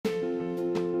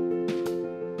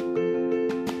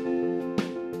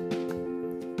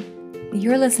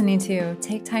You're listening to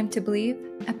Take Time to Believe,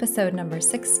 episode number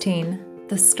 16,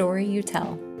 The Story You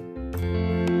Tell.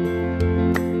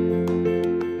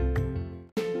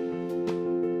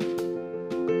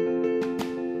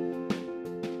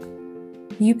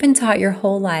 You've been taught your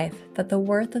whole life that the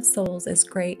worth of souls is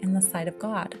great in the sight of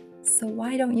God. So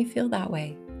why don't you feel that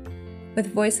way?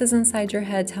 With voices inside your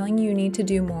head telling you need to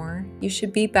do more, you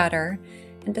should be better,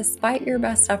 and despite your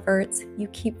best efforts, you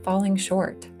keep falling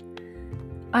short.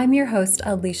 I'm your host,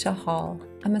 Alicia Hall.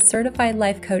 I'm a certified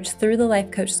life coach through the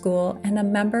Life Coach School and a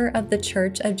member of the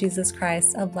Church of Jesus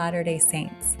Christ of Latter-day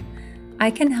Saints.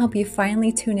 I can help you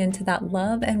finally tune into that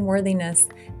love and worthiness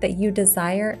that you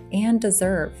desire and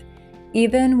deserve,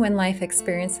 even when life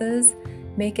experiences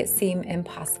make it seem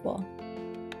impossible.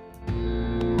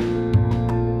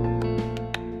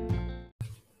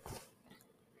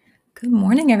 Good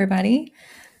morning, everybody.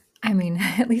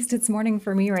 At least it's morning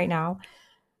for me right now.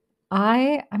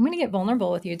 I'm going to get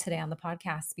vulnerable with you today on the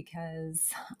podcast because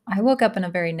I woke up in a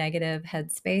very negative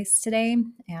headspace today.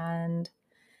 And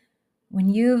when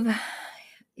you've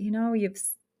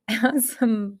had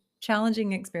some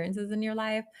challenging experiences in your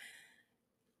life,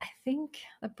 I think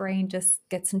the brain just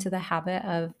gets into the habit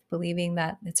of believing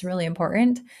that it's really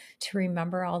important to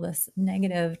remember all this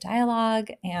negative dialogue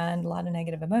and a lot of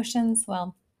negative emotions.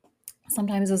 Well,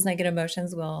 sometimes those negative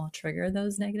emotions will trigger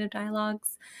those negative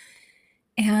dialogues.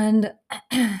 And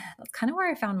that's kind of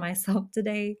where I found myself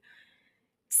today.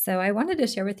 So I wanted to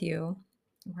share with you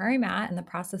where I'm at and the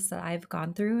process that I've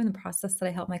gone through and the process that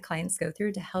I help my clients go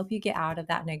through to help you get out of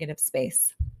that negative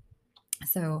space.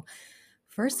 So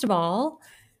first of all,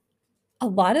 a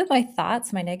lot of my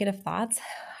thoughts, my negative thoughts,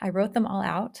 I wrote them all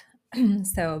out.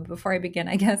 So before I begin,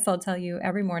 I guess I'll tell you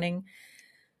every morning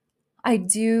I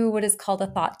do what is called a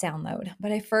thought download.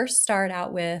 But I first start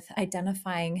out with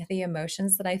identifying the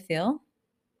emotions that I feel.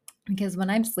 Because when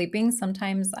I'm sleeping,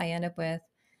 sometimes I end up with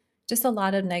just a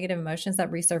lot of negative emotions that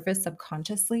resurface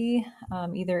subconsciously,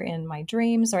 either in my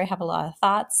dreams or I have a lot of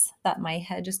thoughts that my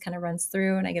head just kind of runs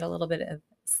through and I get a little bit of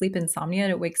sleep insomnia.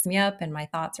 It wakes me up and my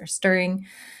thoughts are stirring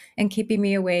and keeping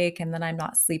me awake, and then I'm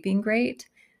not sleeping great.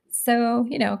 So,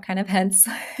 kind of hence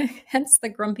the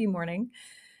grumpy morning.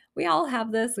 We all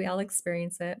have this. We all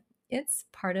experience it. It's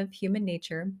part of human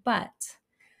nature, but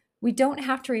we don't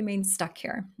have to remain stuck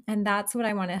here. And that's what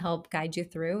I want to help guide you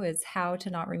through, is how to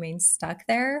not remain stuck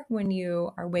there when you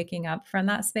are waking up from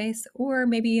that space, or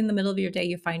maybe in the middle of your day,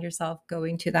 you find yourself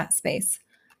going to that space.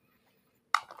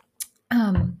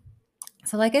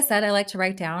 So like I said, I like to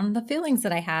write down the feelings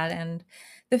that I had, and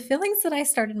the feelings that I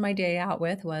started my day out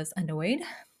with was annoyed,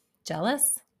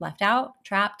 jealous, left out,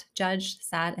 trapped, judged,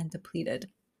 sad, and depleted.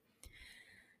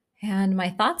 And my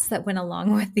thoughts that went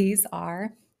along with these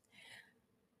are,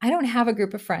 I don't have a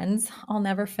group of friends. I'll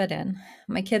never fit in.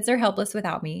 My kids are helpless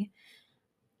without me.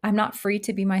 I'm not free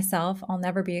to be myself. I'll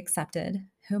never be accepted.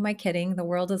 Who am I kidding? The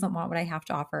world doesn't want what I have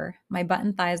to offer. My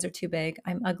button thighs are too big.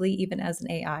 I'm ugly even as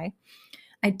an AI.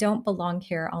 I don't belong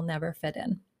here. I'll never fit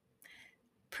in.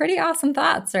 Pretty awesome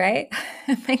thoughts, right?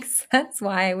 It makes sense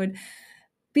why I would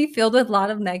be filled with a lot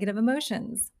of negative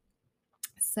emotions.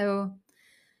 So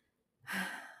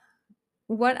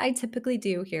what I typically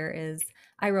do here is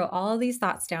I wrote all of these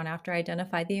thoughts down after I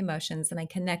identified the emotions, and I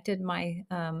connected my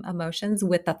emotions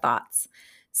with the thoughts.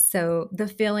 So the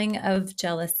feeling of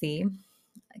jealousy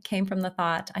came from the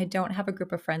thought, I don't have a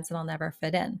group of friends and I'll never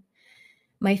fit in.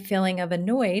 My feeling of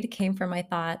annoyed came from my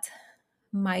thought,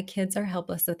 my kids are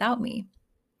helpless without me.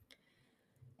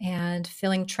 And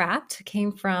feeling trapped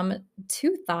came from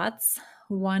two thoughts.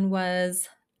 One was,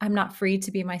 I'm not free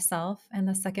to be myself. And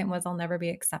the second was, I'll never be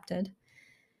accepted.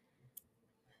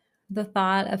 The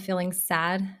thought of feeling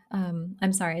sad,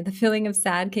 the feeling of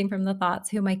sad came from the thoughts,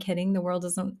 who am I kidding? The world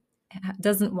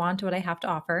doesn't want what I have to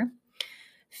offer.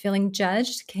 Feeling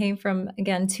judged came from,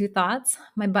 again, two thoughts.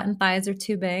 My button thighs are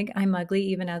too big. I'm ugly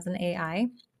even as an AI.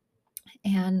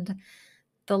 And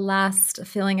the last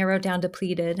feeling I wrote down,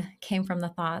 depleted, came from the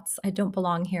thoughts, I don't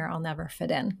belong here. I'll never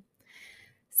fit in.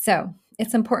 So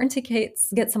it's important to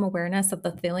get some awareness of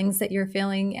the feelings that you're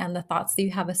feeling and the thoughts that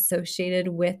you have associated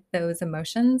with those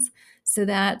emotions, so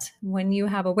that when you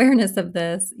have awareness of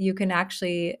this, you can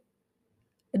actually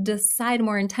decide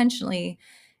more intentionally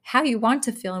how you want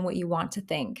to feel and what you want to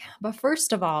think. But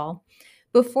first of all,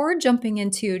 before jumping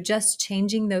into just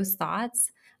changing those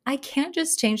thoughts, I can't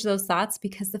just change those thoughts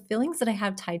because the feelings that I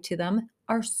have tied to them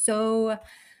are so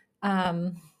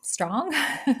strong,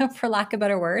 for lack of a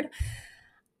better word.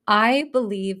 I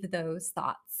believe those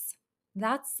thoughts.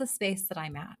 That's the space that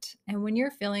I'm at. And when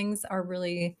your feelings are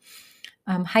really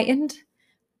heightened,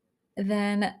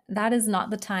 then that is not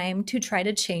the time to try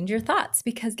to change your thoughts,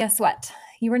 because guess what?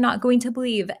 You are not going to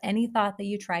believe any thought that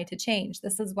you try to change.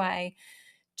 This is why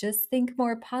just think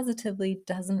more positively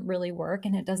doesn't really work,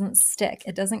 and it doesn't stick.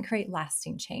 It doesn't create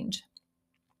lasting change.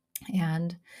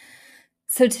 And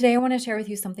so today I want to share with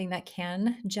you something that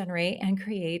can generate and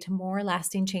create more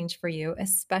lasting change for you,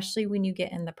 especially when you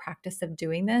get in the practice of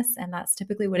doing this. And that's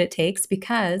typically what it takes,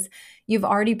 because you've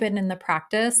already been in the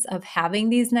practice of having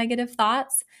these negative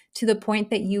thoughts to the point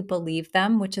that you believe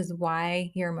them, which is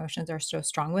why your emotions are so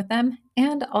strong with them.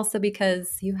 And also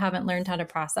because you haven't learned how to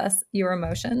process your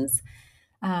emotions.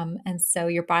 And so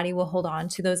your body will hold on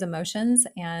to those emotions,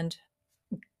 and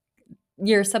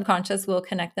your subconscious will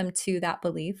connect them to that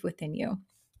belief within you.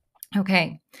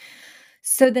 Okay.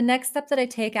 So the next step that I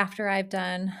take after I've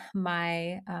done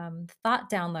my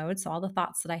thought download, so all the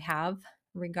thoughts that I have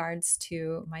regards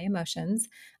to my emotions,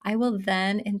 I will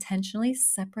then intentionally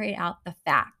separate out the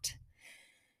fact.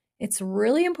 It's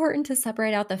really important to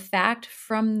separate out the fact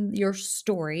from your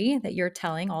story that you're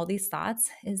telling, all these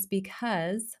thoughts, is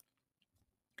because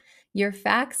your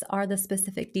facts are the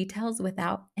specific details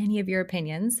without any of your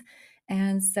opinions.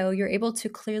 And so you're able to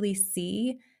clearly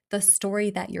see the story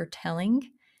that you're telling,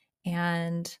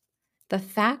 and the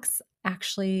facts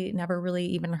actually never really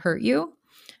even hurt you.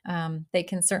 They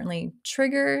can certainly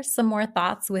trigger some more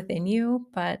thoughts within you,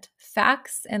 but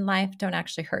facts in life don't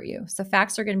actually hurt you. So,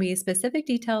 facts are going to be specific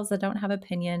details that don't have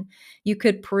opinion. You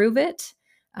could prove it,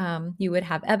 you would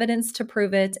have evidence to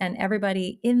prove it, and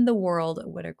everybody in the world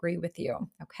would agree with you.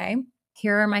 Okay.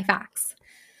 Here are my facts.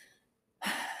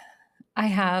 I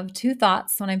have two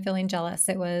thoughts when I'm feeling jealous.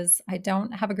 It was, I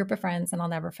don't have a group of friends and I'll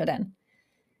never fit in.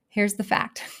 Here's the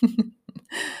fact.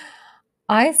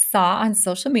 I saw on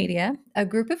social media a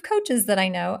group of coaches that I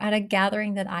know at a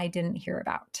gathering that I didn't hear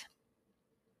about.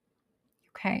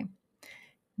 Okay.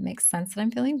 Makes sense that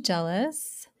I'm feeling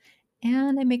jealous,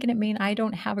 and I'm making it mean I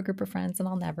don't have a group of friends and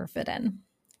I'll never fit in.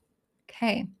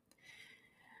 Okay.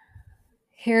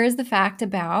 Here's the fact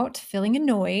about feeling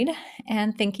annoyed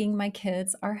and thinking my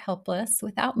kids are helpless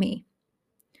without me.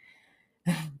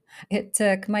 It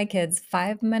took my kids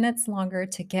 5 minutes longer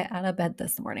to get out of bed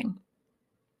this morning.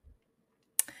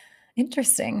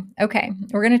 Interesting. Okay.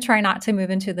 We're going to try not to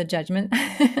move into the judgment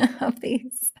of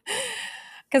these,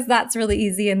 because that's really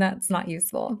easy and that's not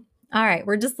useful. All right.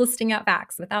 We're just listing out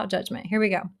facts without judgment. Here we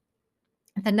go.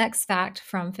 The next fact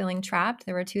from feeling trapped,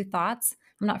 there were two thoughts.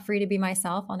 I'm not free to be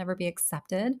myself. I'll never be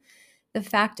accepted. The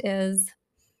fact is,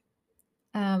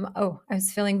 I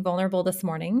was feeling vulnerable this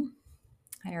morning.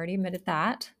 I already admitted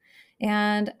that.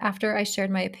 And after I shared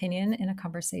my opinion in a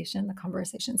conversation, the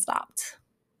conversation stopped.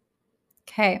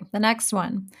 Okay, the next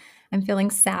one. I'm feeling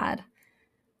sad.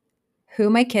 Who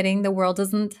am I kidding? The world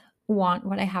doesn't want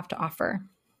what I have to offer.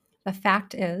 The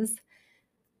fact is,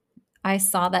 I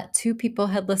saw that 2 people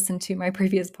had listened to my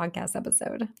previous podcast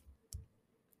episode.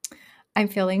 I'm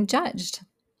feeling judged.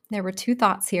 There were 2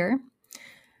 thoughts here.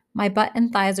 My butt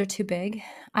and thighs are too big.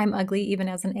 I'm ugly even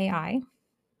as an AI.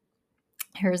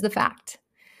 Here's the fact.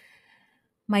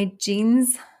 My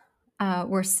jeans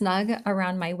were snug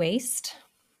around my waist.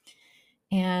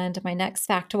 And my next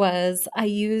fact was I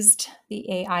used the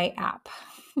AI app.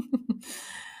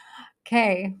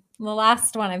 Okay, the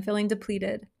last one. I'm feeling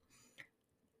depleted.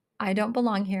 I don't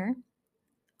belong here.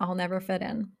 I'll never fit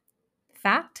in.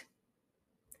 Fact,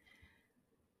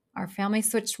 our family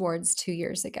switched wards 2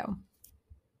 years ago.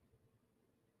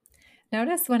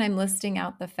 Notice when I'm listing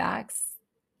out the facts,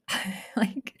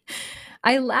 like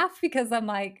I laugh because I'm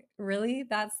like, really?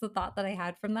 That's the thought that I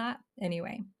had from that?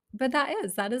 Anyway, but that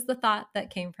is the thought that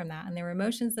came from that. And there were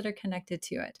emotions that are connected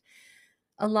to it.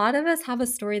 A lot of us have a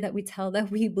story that we tell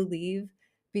that we believe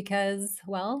because,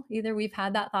 well, either we've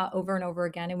had that thought over and over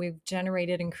again and we've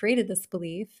generated and created this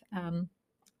belief, and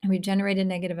we've generated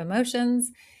negative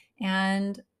emotions.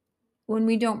 And when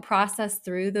we don't process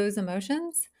through those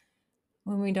emotions,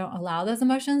 when we don't allow those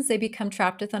emotions, they become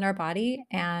trapped within our body,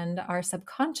 and our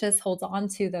subconscious holds on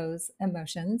to those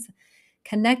emotions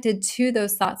connected to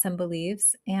those thoughts and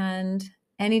beliefs. And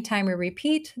anytime we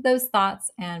repeat those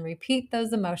thoughts and repeat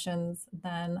those emotions,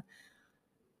 then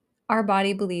our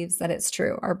body believes that it's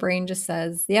true. Our brain just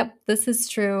says, yep, this is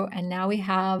true. And now we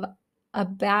have a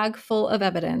bag full of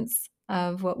evidence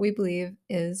of what we believe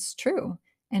is true.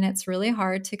 And it's really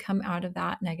hard to come out of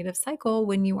that negative cycle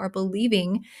when you are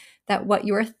believing that what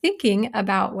you are thinking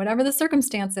about, whatever the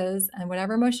circumstances and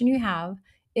whatever emotion you have,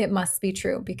 it must be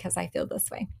true because I feel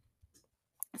this way.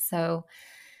 So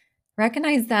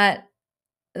recognize that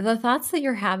the thoughts that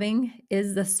you're having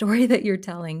is the story that you're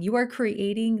telling. You are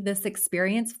creating this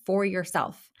experience for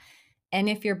yourself. And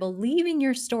if you're believing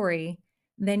your story,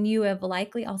 then you have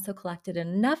likely also collected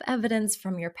enough evidence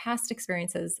from your past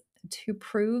experiences to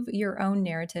prove your own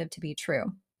narrative to be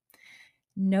true.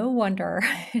 No wonder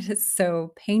it is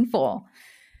so painful.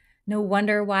 No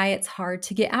wonder why it's hard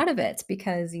to get out of it,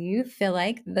 because you feel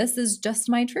like this is just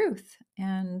my truth.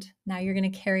 And now you're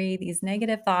going to carry these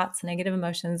negative thoughts, negative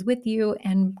emotions with you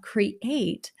and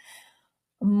create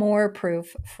more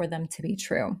proof for them to be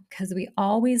true, because we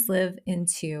always live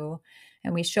into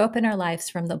and we show up in our lives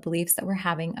from the beliefs that we're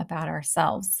having about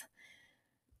ourselves.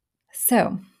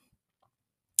 So,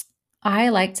 I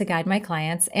like to guide my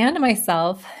clients and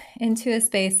myself into a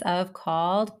space of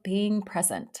called being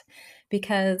present,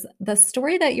 because the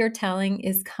story that you're telling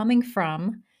is coming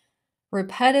from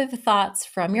repetitive thoughts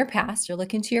from your past. You're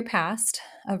looking to your past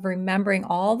of remembering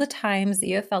all the times that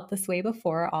you have felt this way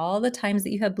before, all the times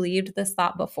that you have believed this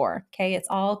thought before. Okay, it's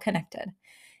all connected.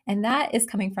 And that is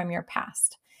coming from your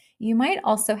past. You might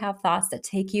also have thoughts that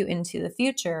take you into the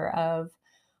future of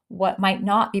what might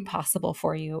not be possible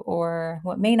for you, or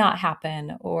what may not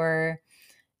happen, or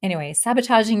anyway,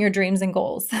 sabotaging your dreams and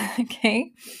goals.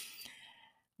 Okay.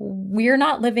 We're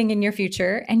not living in your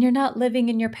future and you're not living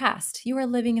in your past. You are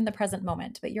living in the present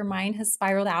moment, but your mind has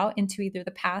spiraled out into either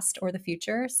the past or the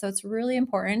future. So it's really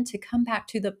important to come back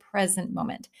to the present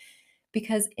moment,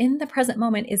 because in the present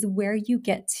moment is where you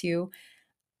get to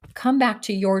come back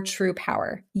to your true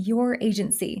power, your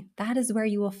agency. That is where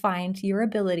you will find your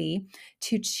ability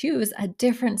to choose a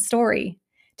different story,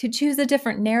 to choose a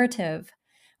different narrative,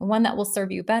 one that will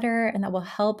serve you better and that will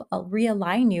help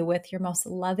realign you with your most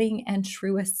loving and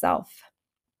truest self.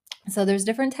 So there's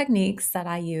different techniques that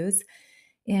I use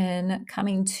in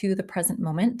coming to the present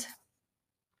moment.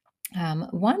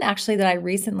 One actually that I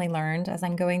recently learned as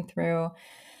I'm going through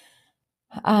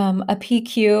a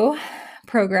PQ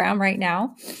program right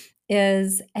now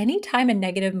is anytime a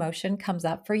negative emotion comes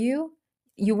up for you,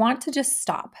 you want to just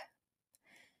stop.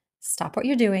 Stop what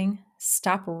you're doing.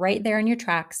 Stop right there in your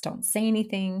tracks. Don't say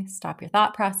anything. Stop your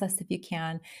thought process if you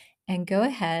can, and go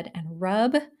ahead and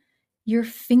rub your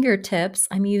fingertips.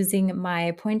 I'm using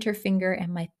my pointer finger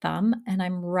and my thumb, and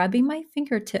I'm rubbing my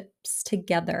fingertips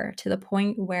together to the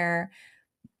point where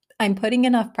I'm putting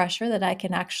enough pressure that I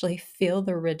can actually feel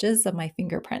the ridges of my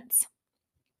fingerprints.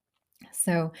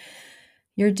 So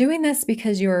you're doing this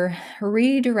because you're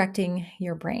redirecting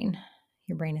your brain.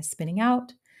 Your brain is spinning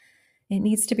out. It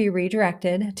needs to be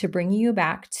redirected to bring you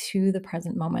back to the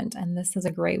present moment. And this is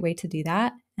a great way to do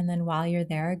that. And then while you're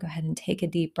there, go ahead and take a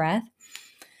deep breath.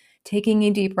 Taking a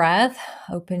deep breath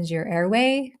opens your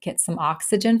airway, gets some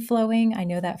oxygen flowing. I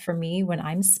know that for me, when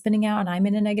I'm spinning out and I'm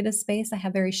in a negative space, I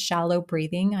have very shallow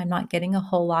breathing. I'm not getting a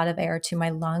whole lot of air to my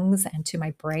lungs and to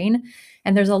my brain.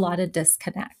 And there's a lot of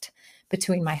disconnect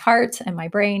between my heart and my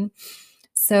brain.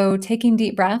 So taking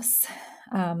deep breaths,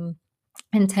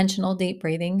 intentional deep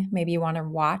breathing. Maybe you want to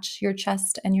watch your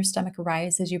chest and your stomach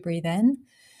rise as you breathe in,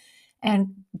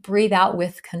 and breathe out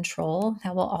with control.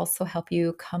 That will also help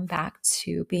you come back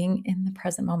to being in the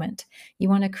present moment. You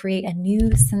want to create a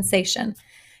new sensation,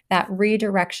 that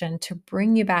redirection to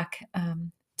bring you back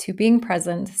to being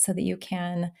present so that you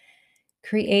can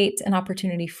create an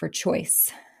opportunity for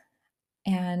choice.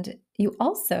 And you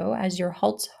also, as you're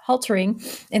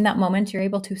haltering in that moment, you're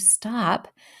able to stop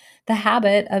the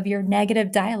habit of your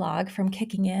negative dialogue from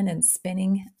kicking in and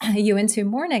spinning you into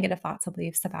more negative thoughts and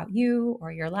beliefs about you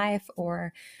or your life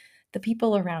or the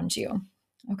people around you.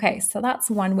 Okay, so that's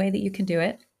one way that you can do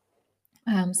it.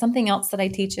 Something else that I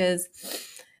teach is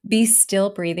be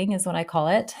still breathing, is what I call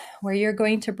it, where you're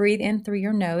going to breathe in through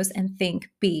your nose and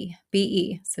think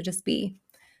B-E. So just B.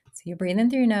 So you breathe in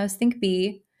through your nose, think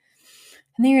B,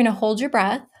 and then you're going to hold your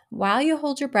breath. While you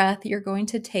hold your breath, you're going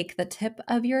to take the tip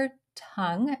of your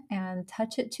tongue and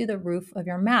touch it to the roof of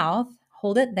your mouth.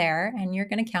 Hold it there, and you're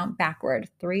going to count backward.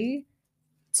 3,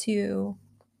 2,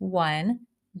 1.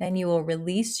 Then you will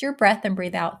release your breath and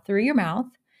breathe out through your mouth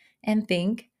and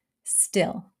think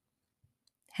still.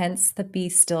 Hence the be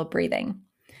still breathing.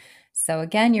 So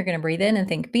again, you're going to breathe in and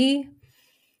think be,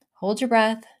 hold your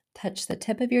breath, touch the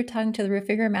tip of your tongue to the roof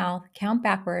of your mouth, count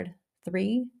backward.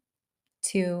 3,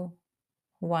 2,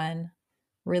 1.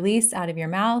 Release out of your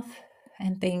mouth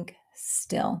and think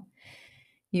still.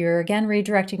 You're again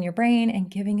redirecting your brain and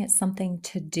giving it something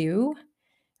to do,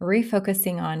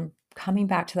 refocusing on coming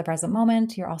back to the present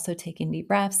moment. You're also taking deep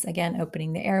breaths, again,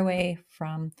 opening the airway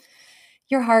from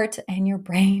your heart and your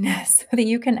brain so that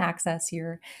you can access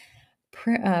your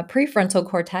prefrontal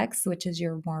cortex, which is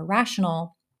your more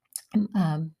rational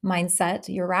mindset.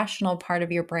 Your rational part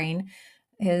of your brain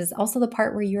is also the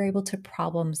part where you're able to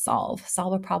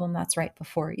solve a problem that's right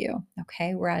before you.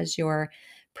 Okay. Whereas your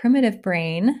primitive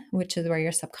brain, which is where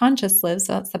your subconscious lives,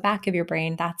 so that's the back of your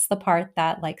brain, that's the part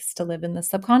that likes to live in the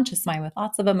subconscious mind with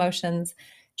lots of emotions,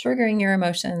 triggering your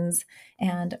emotions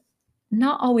and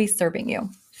not always serving you.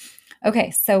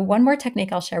 Okay, so one more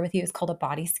technique I'll share with you is called a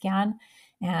body scan.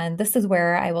 And this is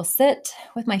where I will sit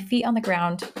with my feet on the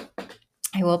ground.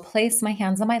 I will place my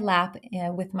hands on my lap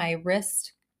with my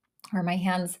wrist or my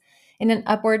hands in an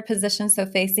upward position, so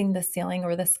facing the ceiling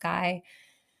or the sky,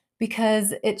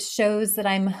 because it shows that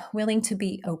I'm willing to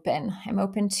be open. I'm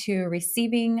open to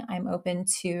receiving, I'm open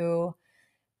to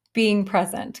being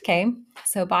present. Okay.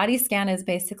 So, body scan is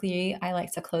basically I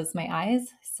like to close my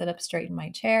eyes, sit up straight in my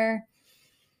chair.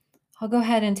 I'll go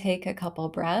ahead and take a couple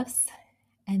breaths.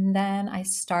 And then I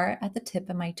start at the tip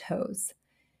of my toes.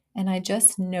 And I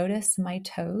just notice my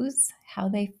toes, how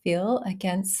they feel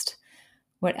against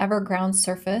whatever ground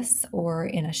surface or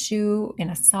in a shoe, in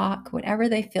a sock, whatever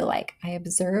they feel like. I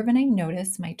observe and I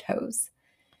notice my toes.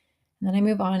 And then I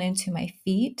move on into my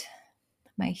feet,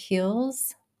 my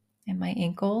heels, and my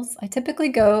ankles. I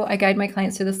guide my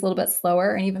clients through this a little bit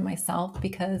slower and even myself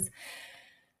because,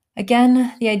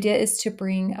 again, the idea is to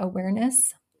bring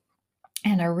awareness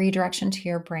and a redirection to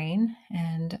your brain.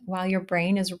 And while your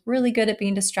brain is really good at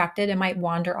being distracted, it might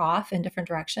wander off in different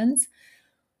directions.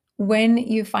 When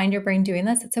you find your brain doing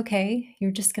this, it's okay. You're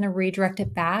just going to redirect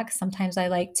it back. Sometimes I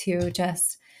like to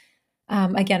just,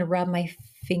 again, rub my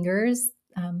fingers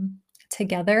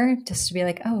together just to be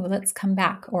like, oh, let's come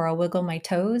back. Or I'll wiggle my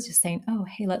toes, just saying, oh,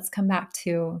 hey, let's come back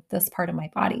to this part of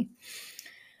my body.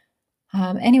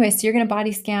 Anyway, so you're going to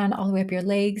body scan all the way up your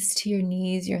legs to your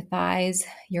knees, your thighs,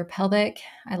 your pelvic.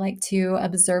 I like to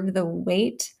observe the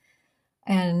weight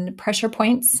and pressure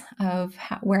points of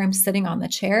where I'm sitting on the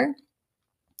chair.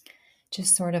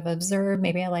 Just sort of observe.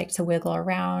 Maybe I like to wiggle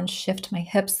around, shift my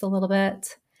hips a little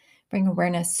bit, bring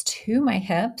awareness to my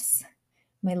hips,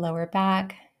 my lower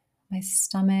back, my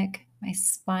stomach, my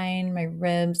spine, my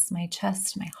ribs, my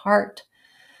chest, my heart.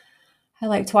 I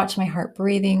like to watch my heart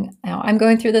breathing. Now, I'm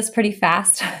going through this pretty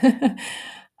fast.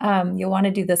 You'll want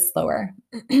to do this slower.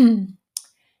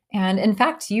 And in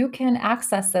fact, you can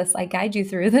access this. I guide you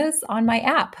through this on my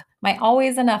app, my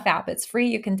Always Enough app. It's free.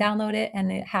 You can download it, and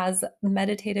it has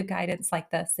meditative guidance like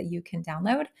this that you can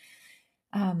download.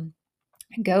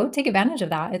 Go take advantage of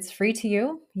that. It's free to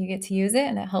you. You get to use it,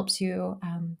 and it helps you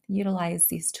utilize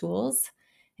these tools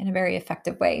in a very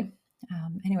effective way.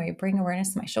 Anyway, bring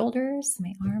awareness to my shoulders,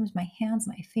 my arms, my hands,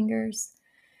 my fingers,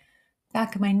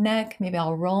 back of my neck. Maybe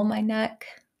I'll roll my neck,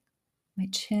 my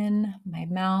chin, my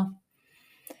mouth,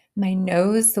 my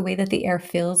nose, the way that the air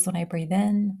feels when I breathe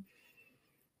in,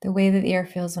 the way that the air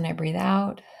feels when I breathe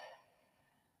out,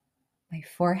 my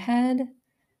forehead,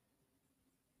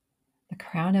 the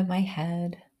crown of my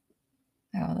head.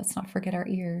 Oh, let's not forget our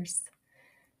ears,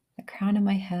 the crown of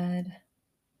my head.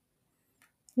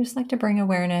 I just like to bring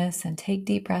awareness and take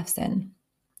deep breaths in.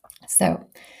 So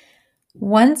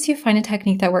once you find a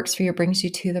technique that works for you, brings you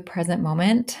to the present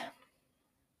moment,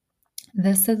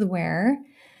 this is where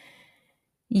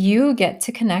you get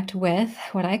to connect with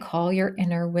what I call your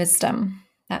inner wisdom,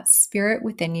 that spirit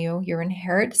within you, your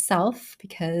inherent self,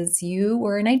 because you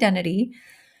were an identity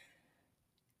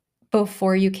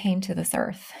before you came to this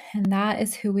earth. And that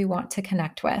is who we want to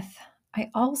connect with.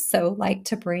 I also like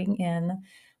to bring in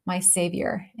my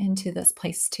savior into this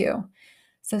place too.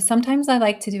 So sometimes I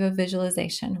like to do a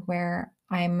visualization where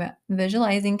I'm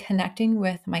visualizing connecting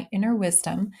with my inner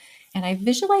wisdom, and I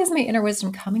visualize my inner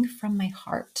wisdom coming from my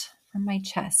heart, from my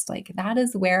chest. Like that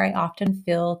is where I often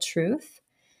feel truth,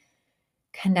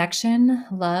 connection,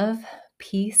 love,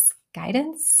 peace,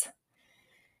 guidance.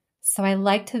 So I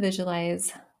like to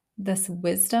visualize this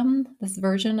wisdom, this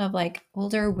version of like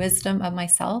older wisdom of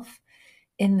myself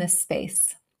in this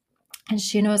space. And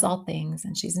she knows all things,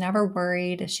 and she's never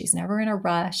worried. She's never in a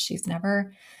rush. She's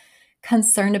never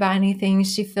concerned about anything.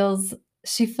 She fills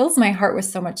my heart with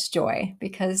so much joy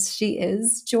because she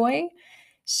is joy.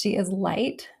 She is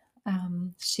light.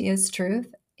 She is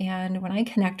truth. And when I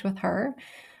connect with her,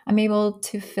 I'm able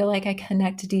to feel like I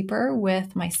connect deeper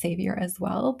with my Savior as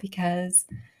well, because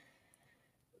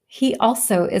he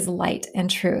also is light and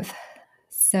truth.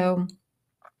 So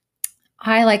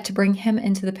I like to bring him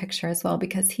into the picture as well,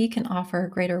 because he can offer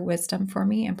greater wisdom for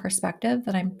me and perspective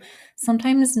that I'm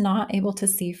sometimes not able to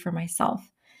see for myself.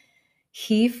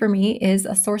 He, for me, is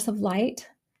a source of light,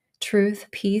 truth,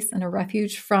 peace, and a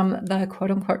refuge from the quote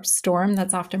unquote storm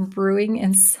that's often brewing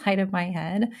inside of my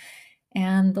head,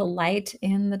 and the light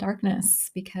in the darkness,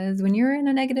 because when you're in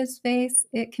a negative space,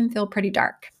 it can feel pretty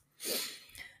dark.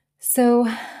 So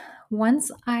once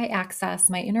I access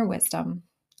my inner wisdom,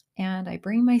 and I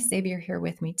bring my Savior here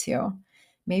with me too.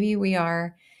 Maybe we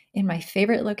are in my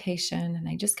favorite location and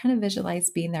I just kind of visualize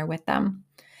being there with them.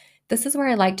 This is where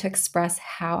I like to express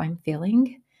how I'm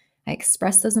feeling. I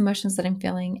express those emotions that I'm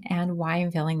feeling and why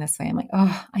I'm feeling this way. I'm like,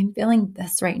 oh, I'm feeling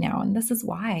this right now, and this is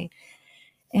why.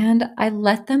 And I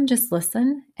let them just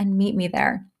listen and meet me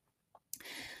there.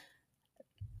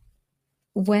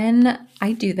 When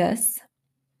I do this,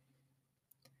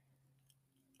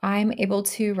 I'm able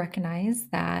to recognize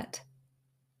that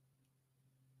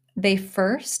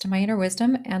my inner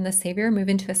wisdom and the Savior, move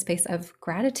into a space of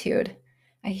gratitude.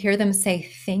 I hear them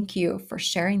say, "Thank you for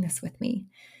sharing this with me."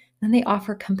 Then they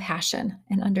offer compassion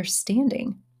and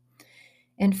understanding.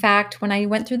 In fact, when I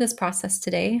went through this process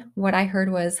today, what I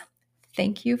heard was,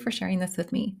 "Thank you for sharing this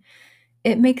with me.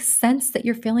 It makes sense that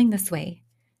you're feeling this way.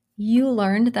 You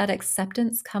learned that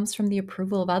acceptance comes from the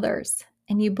approval of others,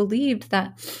 and you believed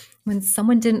that when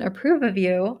someone didn't approve of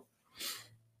you,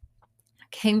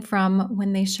 came from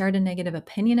when they shared a negative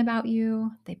opinion about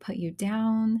you, they put you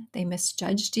down, they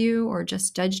misjudged you, or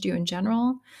just judged you in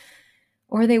general,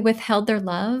 or they withheld their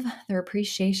love, their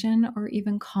appreciation, or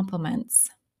even compliments.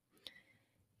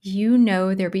 You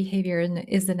know their behavior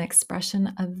is an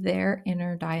expression of their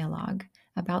inner dialogue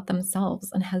about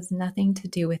themselves and has nothing to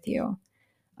do with you.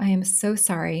 I am so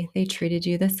sorry they treated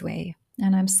you this way,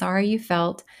 and I'm sorry you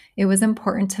felt it was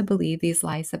important to believe these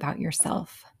lies about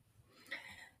yourself."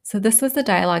 So, this was the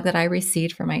dialogue that I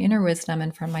received from my inner wisdom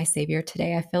and from my Savior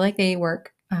today. I feel like they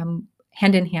work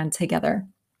hand in hand together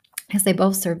because they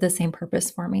both serve the same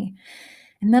purpose for me.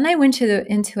 And then I went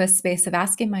into a space of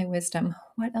asking my wisdom,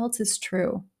 what else is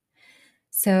true?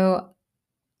 So,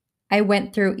 I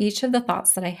went through each of the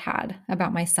thoughts that I had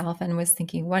about myself and was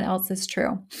thinking, what else is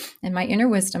true? And my inner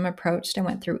wisdom approached and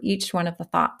went through each one of the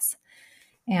thoughts.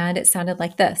 And it sounded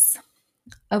like this: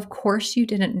 of course, you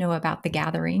didn't know about the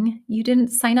gathering. You didn't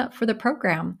sign up for the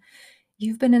program.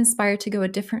 You've been inspired to go a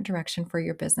different direction for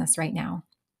your business right now.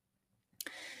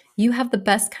 You have the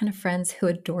best kind of friends who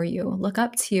adore you, look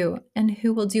up to you, and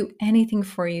who will do anything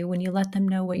for you when you let them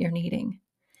know what you're needing.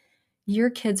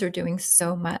 Your kids are doing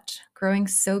so much, growing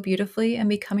so beautifully, and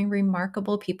becoming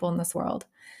remarkable people in this world.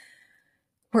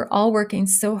 We're all working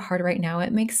so hard right now.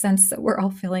 It makes sense that we're all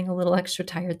feeling a little extra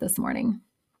tired this morning.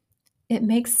 It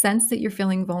makes sense that you're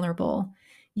feeling vulnerable.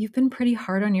 You've been pretty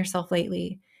hard on yourself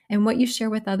lately, and what you share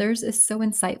with others is so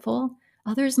insightful.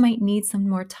 Others might need some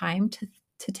more time to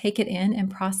take it in and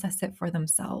process it for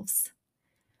themselves.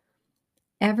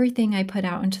 Everything I put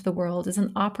out into the world is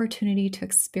an opportunity to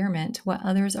experiment what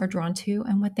others are drawn to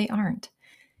and what they aren't.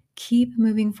 Keep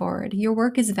moving forward. Your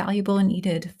work is valuable and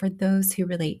needed for those who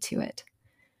relate to it.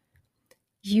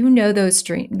 You know those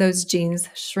jeans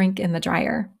shrink in the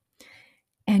dryer,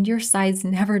 and your size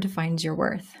never defines your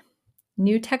worth.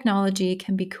 New technology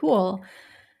can be cool,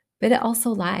 but it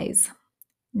also lies.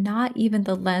 Not even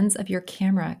the lens of your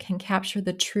camera can capture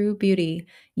the true beauty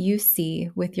you see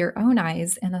with your own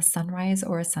eyes in a sunrise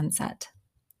or a sunset.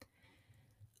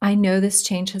 I know this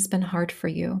change has been hard for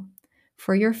you,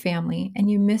 for your family,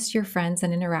 and you miss your friends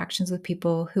and interactions with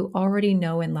people who already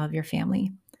know and love your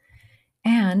family.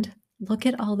 And look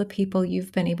at all the people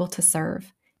you've been able to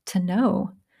serve, to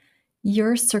know.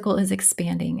 Your circle is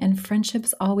expanding, and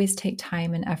friendships always take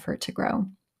time and effort to grow.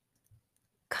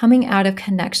 Coming out of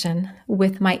connection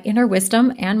with my inner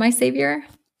wisdom and my Savior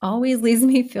always leaves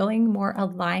me feeling more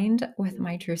aligned with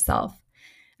my true self.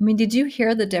 I mean, did you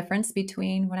hear the difference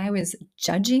between when I was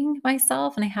judging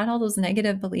myself and I had all those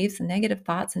negative beliefs and negative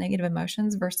thoughts and negative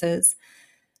emotions versus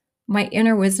my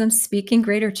inner wisdom speaking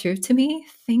greater truth to me,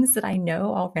 things that I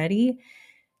know already,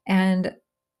 and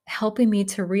helping me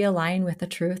to realign with the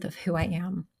truth of who I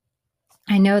am?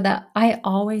 I know that I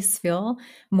always feel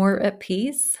more at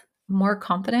peace, more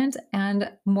confident, and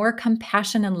more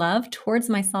compassion and love towards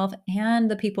myself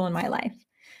and the people in my life.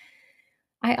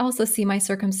 I also see my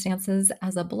circumstances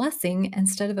as a blessing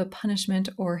instead of a punishment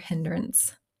or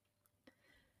hindrance.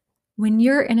 When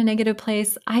you're in a negative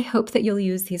place, I hope that you'll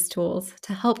use these tools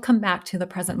to help come back to the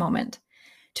present moment,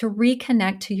 to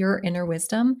reconnect to your inner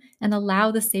wisdom and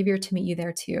allow the Savior to meet you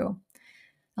there too.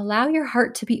 Allow your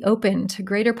heart to be open to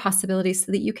greater possibilities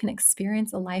so that you can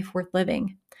experience a life worth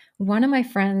living. One of my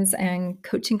friends and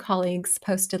coaching colleagues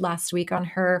posted last week on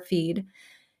her feed,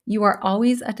 "You are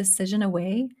always a decision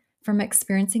away from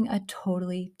experiencing a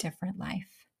totally different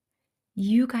life."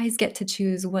 You guys get to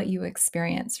choose what you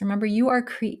experience. Remember, you are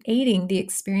creating the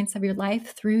experience of your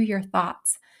life through your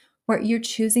thoughts. What you're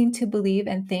choosing to believe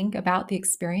and think about the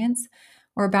experience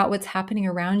or about what's happening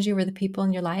around you or the people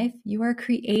in your life, you are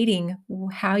creating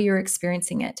how you're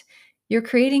experiencing it. You're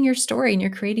creating your story and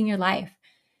you're creating your life.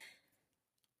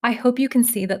 I hope you can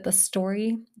see that the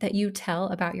story that you tell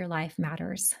about your life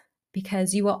matters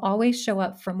because you will always show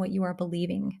up from what you are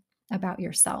believing about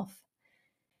yourself.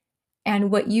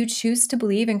 And what you choose to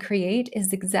believe and create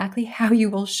is exactly how you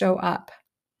will show up.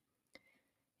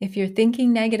 If you're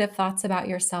thinking negative thoughts about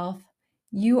yourself,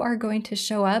 you are going to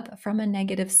show up from a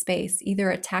negative space, either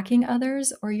attacking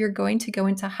others or you're going to go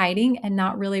into hiding and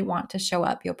not really want to show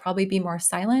up. You'll probably be more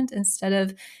silent instead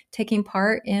of taking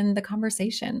part in the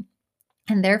conversation.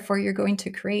 And therefore, you're going to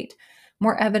create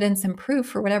more evidence and proof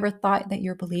for whatever thought that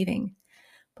you're believing.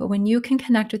 But when you can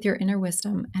connect with your inner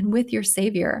wisdom and with your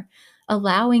Savior,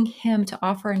 allowing Him to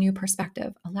offer a new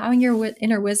perspective, allowing your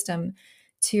inner wisdom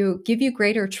to give you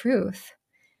greater truth,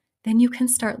 then you can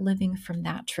start living from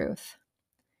that truth.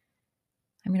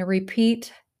 I'm going to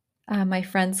repeat my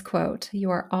friend's quote. You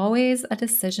are always a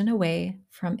decision away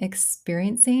from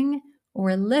experiencing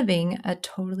or living a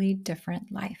totally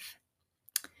different life.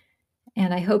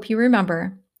 And I hope you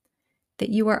remember that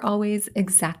you are always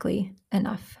exactly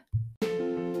enough.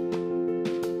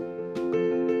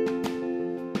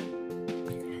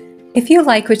 If you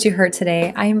like what you heard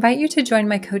today, I invite you to join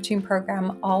my coaching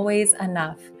program, Always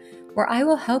Enough, where I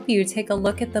will help you take a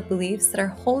look at the beliefs that are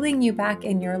holding you back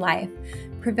in your life,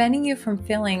 preventing you from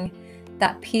feeling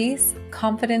that peace,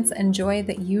 confidence, and joy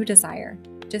that you desire.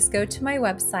 Just go to my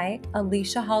website,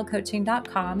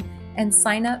 aliciahallcoaching.com, and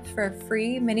sign up for a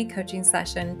free mini coaching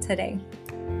session today.